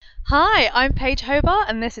Hi, I'm Paige Hobart,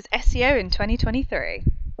 and this is SEO in 2023.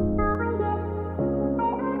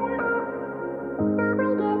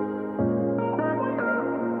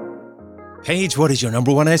 Paige, what is your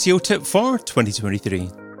number one SEO tip for 2023?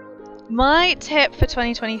 My tip for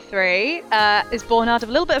 2023 is born out of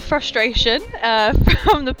a little bit of frustration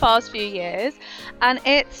from the past few years, and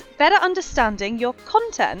it's better understanding your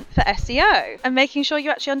content for SEO and making sure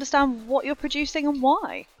you actually understand what you're producing and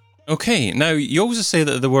why. Okay, now you also say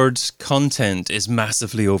that the word content is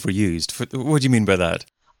massively overused. What do you mean by that?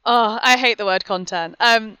 Oh, I hate the word content.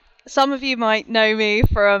 Some of you might know me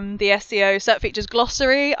from the SEO Search Features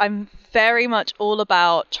Glossary. I'm very much all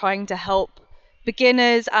about trying to help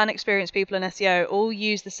beginners and experienced people in SEO all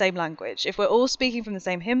use the same language. If we're all speaking from the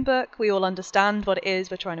same hymn book, we all understand what it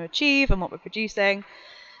is we're trying to achieve and what we're producing.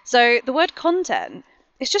 So the word content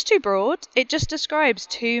is just too broad. It just describes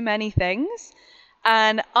too many things.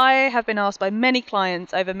 And I have been asked by many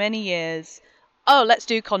clients over many years, oh, let's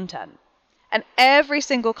do content. And every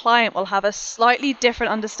single client will have a slightly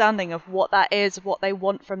different understanding of what that is, what they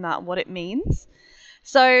want from that, and what it means.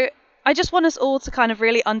 So I just want us all to kind of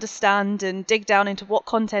really understand and dig down into what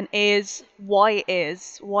content is, why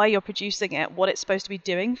you're producing it, what it's supposed to be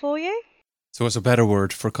doing for you. So what's a better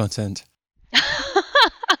word for content? I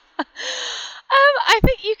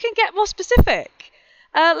think you can get more specific.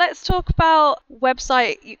 Let's talk about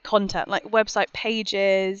website content, like website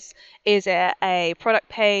pages. Is it a product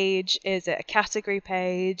page? Is it a category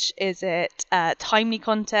page? Is it timely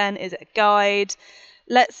content? Is it a guide?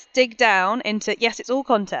 Let's dig down into, yes, it's all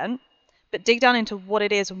content, but dig down into what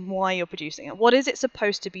it is and why you're producing it. What is it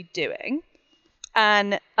supposed to be doing?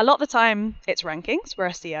 And a lot of the time, it's rankings. We're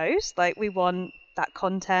SEOs. Like, we want that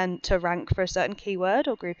content to rank for a certain keyword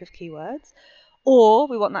or group of keywords. Or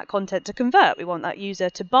we want that content to convert. We want that user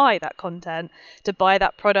to buy that content, to buy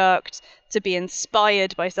that product, to be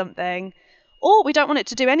inspired by something. Or we don't want it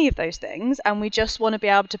to do any of those things, and we just want to be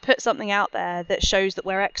able to put something out there that shows that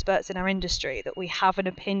we're experts in our industry, that we have an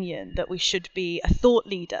opinion, that we should be a thought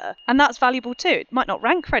leader. And that's valuable too. It might not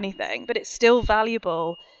rank for anything, but it's still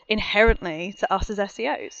valuable inherently to us as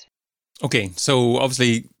SEOs. Okay, so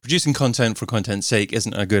obviously producing content for content's sake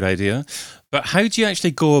isn't a good idea, but how do you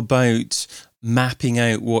actually go about mapping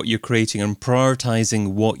out what you're creating and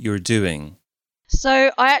prioritizing what you're doing?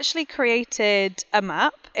 So I actually created a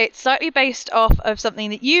map. It's slightly based off of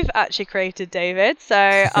something that you've actually created, David. So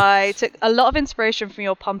I took a lot of inspiration from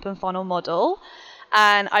your pump and funnel model,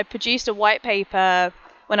 and I produced a white paper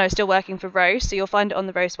when I was still working for Roast. So you'll find it on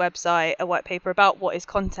the Roast website, a white paper about what is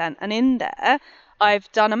content. And in there,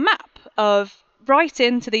 I've done a map of write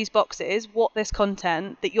into these boxes what this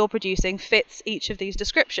content that you're producing fits each of these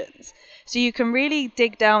descriptions. So you can really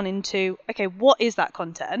dig down into, okay, what is that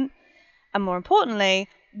content? And more importantly,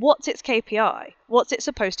 what's its KPI? What's it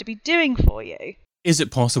supposed to be doing for you? Is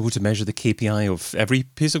it possible to measure the KPI of every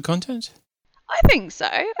piece of content? I think so.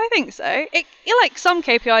 Like, some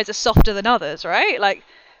KPIs are softer than others, right? Like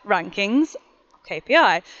rankings,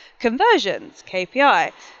 KPI. Conversions,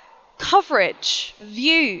 KPI. Coverage,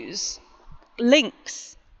 views,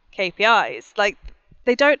 links, KPIs. Like,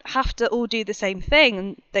 they don't have to all do the same thing,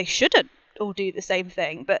 and they shouldn't all do the same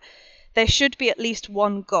thing, but there should be at least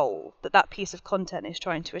one goal that piece of content is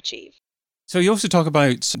trying to achieve. So you also talk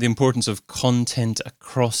about the importance of content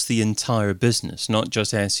across the entire business, not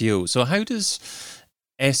just SEO. So how does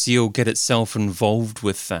SEO get itself involved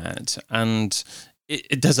with that? And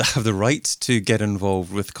does it have the right to get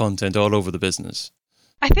involved with content all over the business?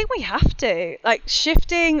 I think we have to. Like,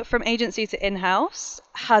 shifting from agency to in-house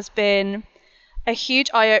has been a huge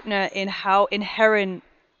eye-opener in how inherent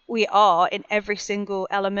we are in every single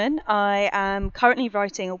element. I am currently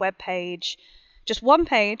writing a web page, just one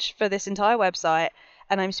page for this entire website,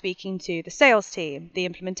 and I'm speaking to the sales team, the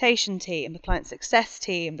implementation team, the client success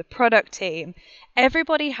team, the product team.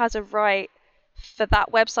 Everybody has a right for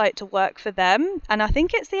that website to work for them, and I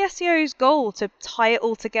think it's the SEO's goal to tie it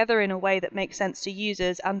all together in a way that makes sense to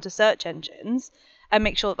users and to search engines, and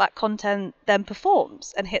make sure that content then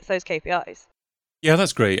performs and hits those KPIs. Yeah,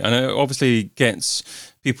 that's great. And it obviously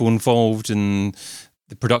gets people involved in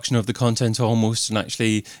the production of the content almost, and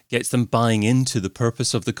actually gets them buying into the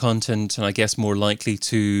purpose of the content, and I guess more likely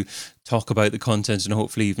to talk about the content and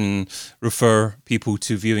hopefully even refer people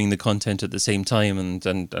to viewing the content at the same time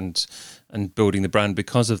and building the brand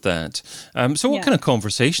because of that. So what kind of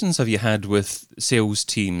conversations have you had with sales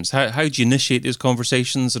teams? How do you initiate those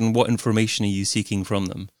conversations, and what information are you seeking from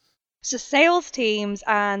them? So sales teams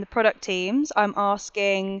and the product teams, I'm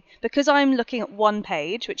asking, because I'm looking at one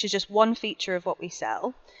page, which is just one feature of what we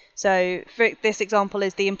sell. So for this example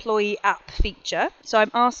is the employee app feature. So I'm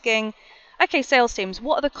asking, okay, sales teams,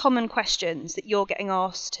 what are the common questions that you're getting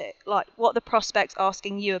asked to? Like, what are the prospects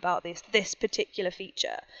asking you about this particular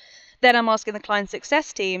feature? Then I'm asking the client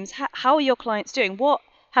success teams, how are your clients doing? What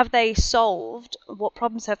have they solved? What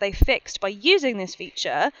problems have they fixed by using this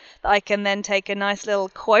feature? That I can then take a nice little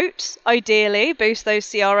quote, ideally boost those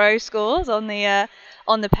CRO scores on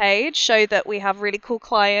the page, show that we have really cool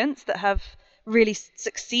clients that have really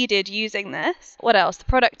succeeded using this. What else? The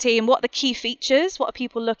product team, what are the key features? What are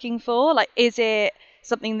people looking for? Like, is it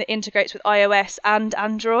something that integrates with iOS and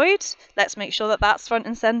Android? Let's make sure that that's front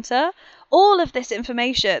and center. All of this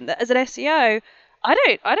information that as an SEO, I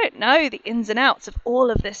don't know the ins and outs of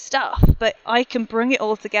all of this stuff, but I can bring it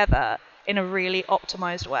all together in a really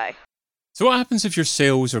optimized way. So what happens if your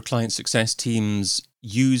sales or client success teams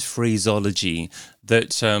use phraseology that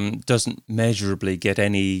doesn't measurably get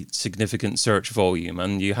any significant search volume,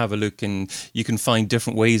 and you have a look and you can find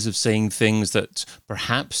different ways of saying things that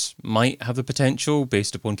perhaps might have the potential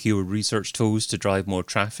based upon keyword research tools to drive more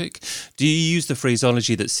traffic? Do you use the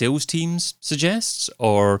phraseology that sales teams suggests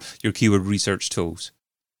or your keyword research tools?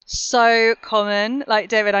 So common. Like,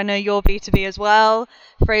 David, I know you're B2B as well.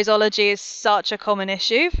 Phraseology is such a common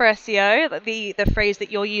issue for SEO. That the phrase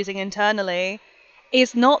that you're using internally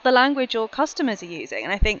is not the language your customers are using.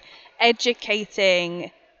 And I think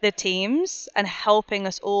educating the teams and helping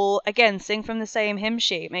us all, again, sing from the same hymn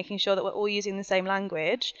sheet, making sure that we're all using the same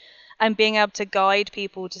language and being able to guide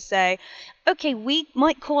people to say, okay, we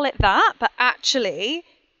might call it that, but actually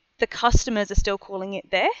the customers are still calling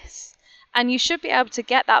it this. And you should be able to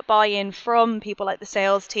get that buy-in from people like the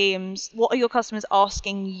sales teams. What are your customers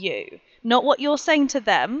asking you? Not what you're saying to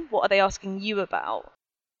them. What are they asking you about?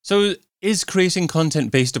 So is creating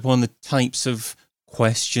content based upon the types of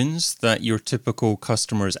questions that your typical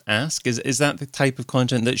customers ask? Is that the type of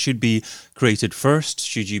content that should be created first?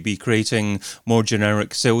 Should you be creating more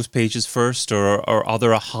generic sales pages first, or are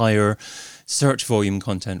there a higher search volume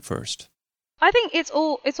content first? I think it's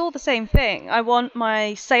all the same thing. I want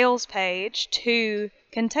my sales page to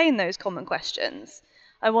contain those common questions.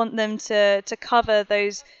 I want them to cover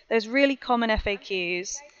those really common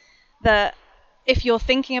FAQs that if you're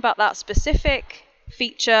thinking about that specific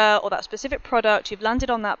feature or that specific product, you've landed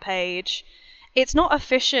on that page, it's not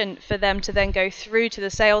efficient for them to then go through to the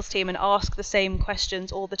sales team and ask the same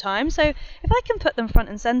questions all the time. So if I can put them front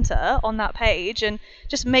and center on that page and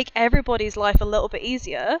just make everybody's life a little bit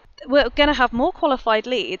easier, we're going to have more qualified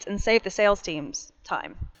leads and save the sales team's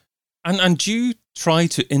time. And do you try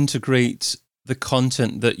to integrate the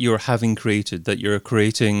content that you're having created, that you're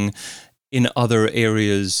creating in other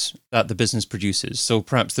areas that the business produces? So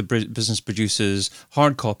perhaps the business produces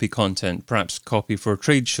hard copy content, perhaps copy for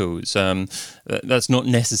trade shows. That's not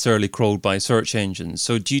necessarily crawled by search engines.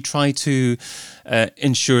 So do you try to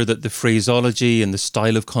ensure that the phraseology and the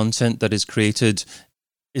style of content that is created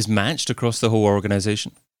is matched across the whole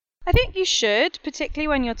organization? I think you should, particularly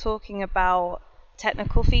when you're talking about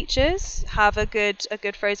technical features, have a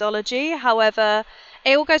good phraseology. However,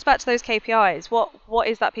 it all goes back to those KPIs. What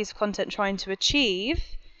is that piece of content trying to achieve?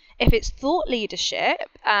 If it's thought leadership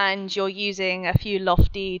and you're using a few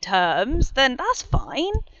lofty terms, then that's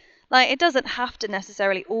fine. Like, it doesn't have to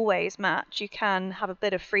necessarily always match. You can have a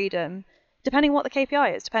bit of freedom depending what the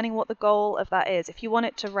KPI is, depending what the goal of that is. If you want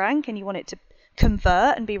it to rank and you want it to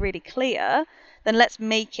convert and be really clear, then let's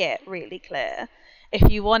make it really clear.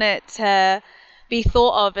 If you want it to be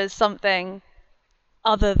thought of as something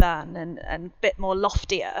other than and a bit more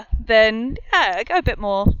loftier, then yeah, go a bit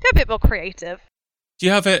more creative. Do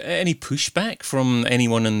you have any pushback from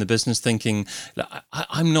anyone in the business thinking,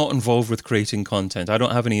 I'm not involved with creating content, I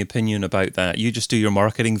don't have any opinion about that, you just do your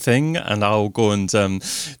marketing thing and I'll go and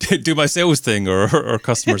do my sales thing or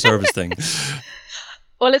customer service thing?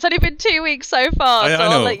 Well, it's only been 2 weeks so far, so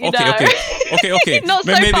I'll let you know. Okay. Not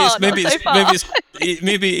so far.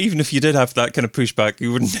 Maybe even if you did have that kind of pushback,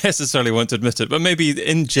 you wouldn't necessarily want to admit it. But maybe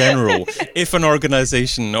in general, if an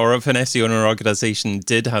organization or if an SEO in an organization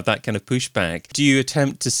did have that kind of pushback, do you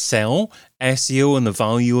attempt to sell SEO and the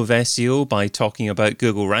value of SEO by talking about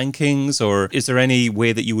Google rankings? Or is there any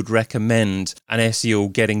way that you would recommend an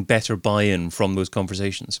SEO getting better buy-in from those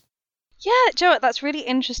conversations? Yeah, Joe, that's really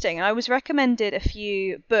interesting. I was recommended a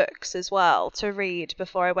few books as well to read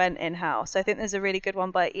before I went in-house. I think there's a really good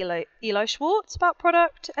one by Eli Schwartz about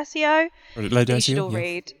product SEO. You should all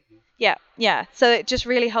read. Yeah. So it just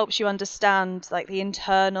really helps you understand like the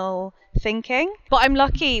internal thinking. But I'm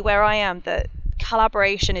lucky where I am that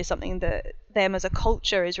collaboration is something that them as a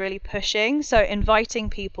culture is really pushing. So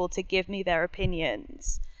inviting people to give me their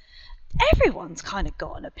opinions. Everyone's kind of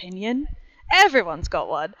got an opinion. Everyone's got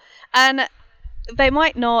one. And they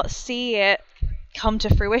might not see it come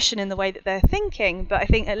to fruition in the way that they're thinking. But I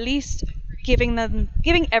think at least giving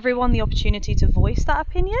everyone the opportunity to voice that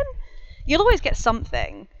opinion, you'll always get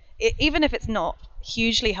something. Even if it's not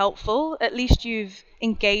hugely helpful, at least you've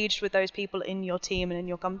engaged with those people in your team and in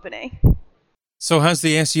your company. So has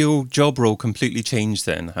the SEO job role completely changed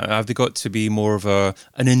then? Have they got to be more of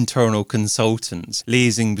an internal consultant,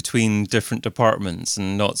 liaising between different departments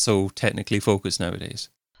and not so technically focused nowadays?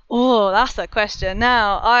 Oh, that's a question.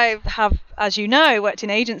 Now, I have, as you know, worked in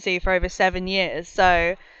agency for over 7 years,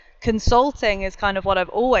 so consulting is kind of what I've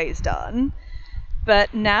always done.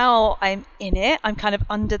 But now I'm in it, I'm kind of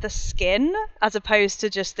under the skin, as opposed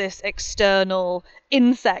to just this external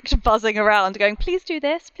insect buzzing around going, please do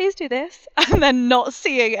this, and then not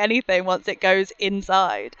seeing anything once it goes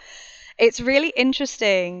inside. It's really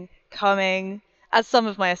interesting coming, as some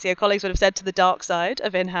of my SEO colleagues would have said, to the dark side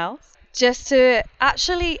of in-house, just to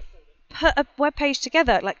actually put a web page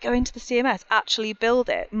together, like go into the CMS, actually build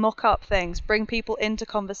it, mock up things, bring people into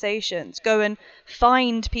conversations, go and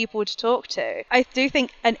find people to talk to. I do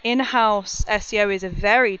think an in-house SEO is a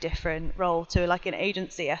very different role to like an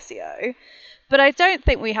agency SEO, but I don't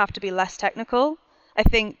think we have to be less technical. I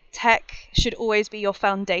think tech should always be your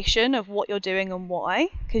foundation of what you're doing and why,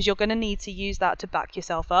 because you're going to need to use that to back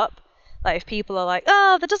yourself up. Like if people are like,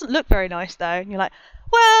 oh, that doesn't look very nice though, and you're like,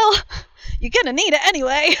 well, you're going to need it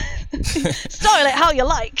anyway. Style it how you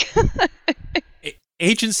like.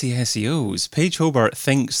 Agency SEOs, Paige Hobart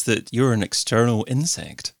thinks that you're an external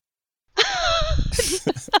insect.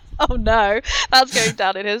 Oh no, that's going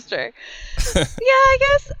down in history. Yeah, I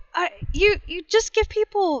guess you just give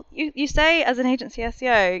people, you say as an agency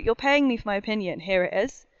SEO, you're paying me for my opinion, here it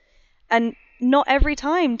is. And not every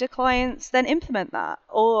time do clients then implement that,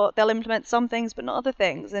 or they'll implement some things but not other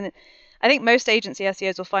things. And I think most agency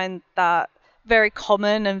SEOs will find that very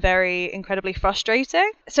common and very incredibly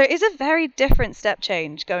frustrating. So it is a very different step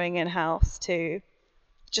change going in-house to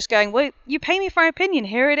just going, well, you pay me for my opinion,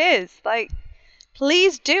 here it is. Like,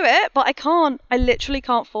 please do it, but I literally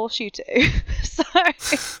can't force you to. So,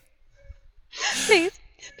 please.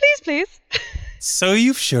 So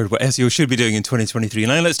you've shared what SEO should be doing in 2023.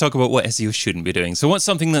 Now let's talk about what SEO shouldn't be doing. So what's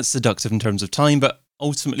something that's seductive in terms of time, but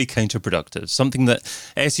ultimately counterproductive? Something that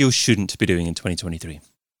SEO shouldn't be doing in 2023?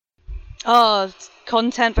 Oh,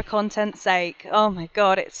 content for content's sake. Oh my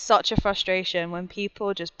God, it's such a frustration when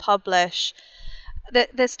people just publish.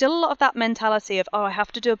 There's still a lot of that mentality of, oh, I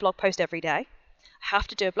have to do a blog post every day.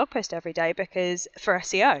 Because for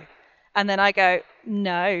SEO. And then I go,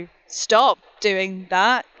 no, stop doing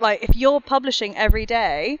that. Like, if you're publishing every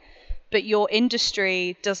day, but your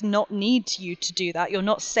industry does not need you to do that, you're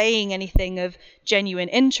not saying anything of genuine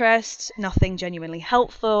interest, nothing genuinely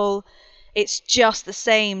helpful. It's just the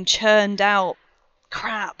same churned out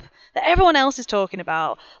crap that everyone else is talking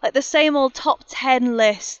about. Like the same old top 10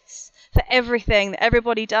 lists for everything that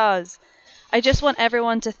everybody does. I just want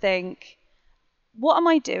everyone to think, what am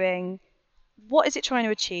I doing? What is it trying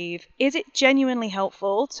to achieve? Is it genuinely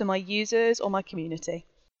helpful to my users or my community?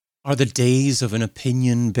 Are the days of an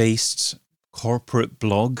opinion-based corporate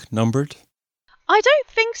blog numbered? I don't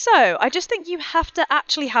think so. I just think you have to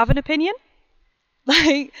actually have an opinion.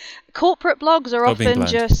 Like, corporate blogs are often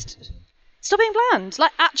just... Stop being bland.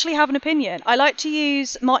 Like, actually have an opinion. I like to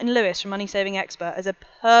use Martin Lewis from Money Saving Expert as a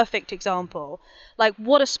perfect example. Like,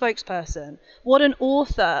 what a spokesperson. What an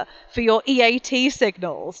author for your EAT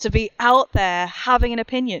signals to be out there having an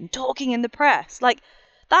opinion, talking in the press. Like,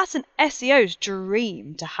 that's an SEO's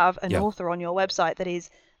dream to have an author on your website that is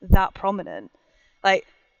that prominent. Like,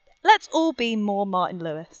 let's all be more Martin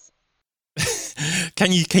Lewis.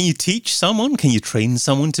 Can you teach someone? Can you train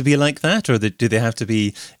someone to be like that? Or do they have to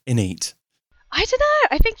be innate? I don't know.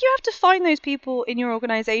 I think you have to find those people in your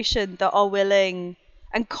organization that are willing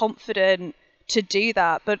and confident to do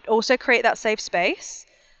that, but also create that safe space.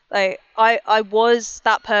 Like, I was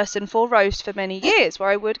that person for Roast for many years, where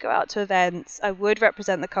I would go out to events, I would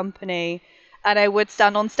represent the company, and I would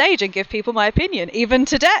stand on stage and give people my opinion. Even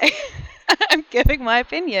today, I'm giving my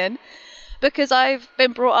opinion because I've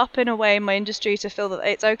been brought up in a way in my industry to feel that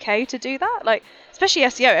it's okay to do that. Like, especially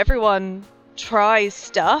SEO, everyone tries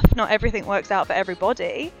stuff. Not everything works out for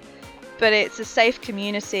everybody, but it's a safe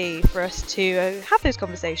community for us to have those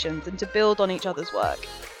conversations and to build on each other's work.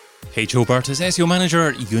 Paige Hobart is SEO manager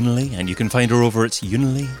at Unily, and you can find her over at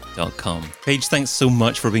unily.com. Paige, thanks so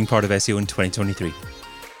much for being part of SEO in 2023.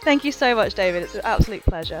 Thank you so much, David. It's an absolute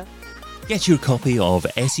pleasure. Get your copy of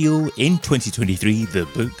SEO in 2023, the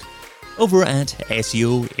book, over at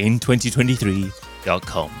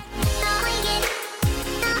seoin2023.com.